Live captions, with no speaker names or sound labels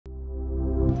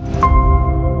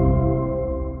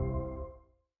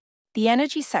The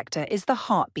energy sector is the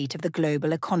heartbeat of the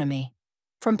global economy.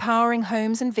 From powering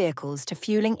homes and vehicles to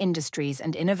fueling industries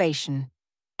and innovation,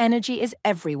 energy is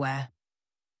everywhere.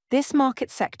 This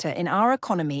market sector in our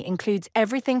economy includes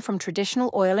everything from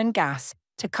traditional oil and gas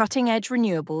to cutting-edge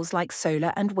renewables like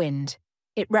solar and wind.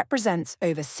 It represents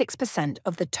over 6%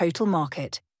 of the total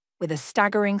market, with a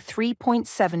staggering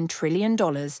 $3.7 trillion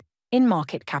in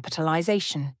market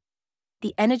capitalization.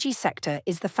 The energy sector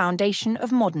is the foundation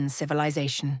of modern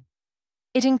civilization.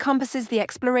 It encompasses the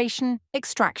exploration,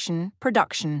 extraction,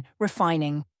 production,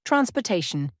 refining,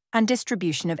 transportation, and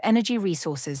distribution of energy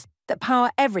resources that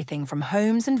power everything from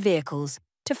homes and vehicles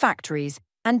to factories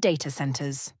and data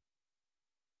centers.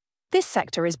 This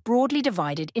sector is broadly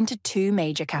divided into two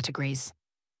major categories.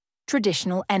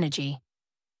 Traditional energy.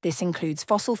 This includes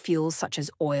fossil fuels such as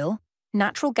oil,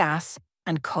 natural gas,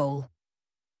 and coal.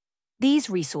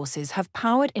 These resources have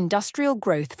powered industrial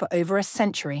growth for over a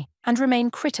century and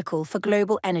remain critical for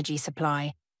global energy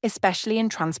supply, especially in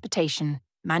transportation,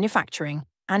 manufacturing,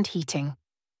 and heating.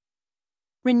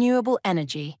 Renewable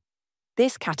energy.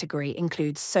 This category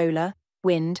includes solar,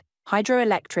 wind,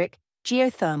 hydroelectric,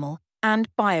 geothermal, and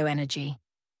bioenergy.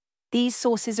 These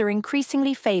sources are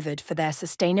increasingly favored for their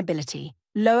sustainability,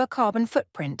 lower carbon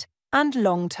footprint, and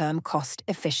long-term cost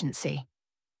efficiency.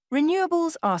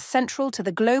 Renewables are central to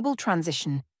the global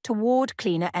transition toward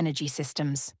cleaner energy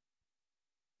systems.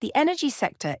 The energy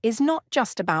sector is not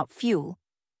just about fuel,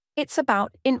 it's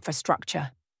about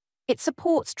infrastructure. It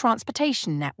supports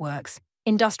transportation networks,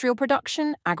 industrial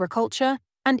production, agriculture,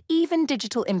 and even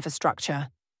digital infrastructure,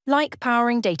 like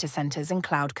powering data centers and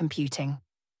cloud computing.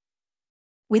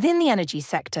 Within the energy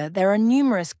sector, there are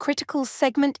numerous critical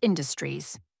segment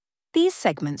industries. These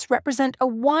segments represent a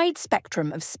wide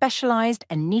spectrum of specialized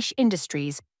and niche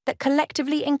industries that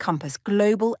collectively encompass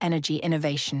global energy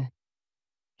innovation.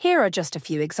 Here are just a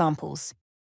few examples.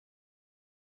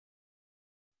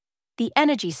 The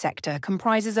energy sector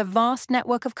comprises a vast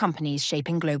network of companies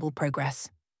shaping global progress.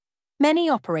 Many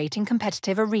operate in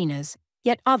competitive arenas,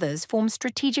 yet others form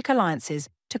strategic alliances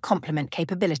to complement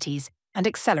capabilities and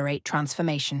accelerate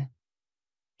transformation.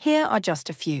 Here are just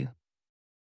a few.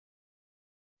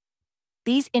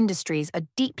 These industries are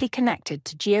deeply connected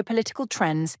to geopolitical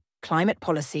trends, climate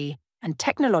policy, and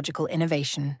technological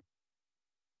innovation.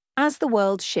 As the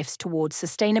world shifts towards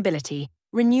sustainability,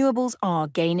 renewables are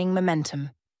gaining momentum.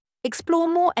 Explore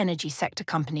more energy sector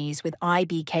companies with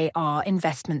IBKR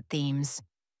Investment Themes.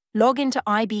 Log into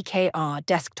IBKR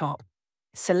Desktop,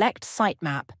 select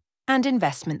Sitemap, and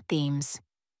Investment Themes.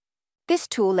 This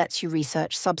tool lets you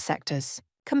research subsectors,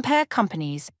 compare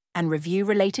companies, and review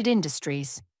related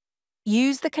industries.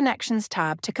 Use the Connections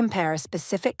tab to compare a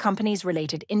specific company's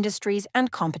related industries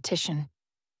and competition.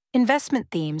 Investment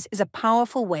Themes is a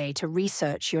powerful way to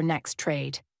research your next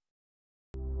trade.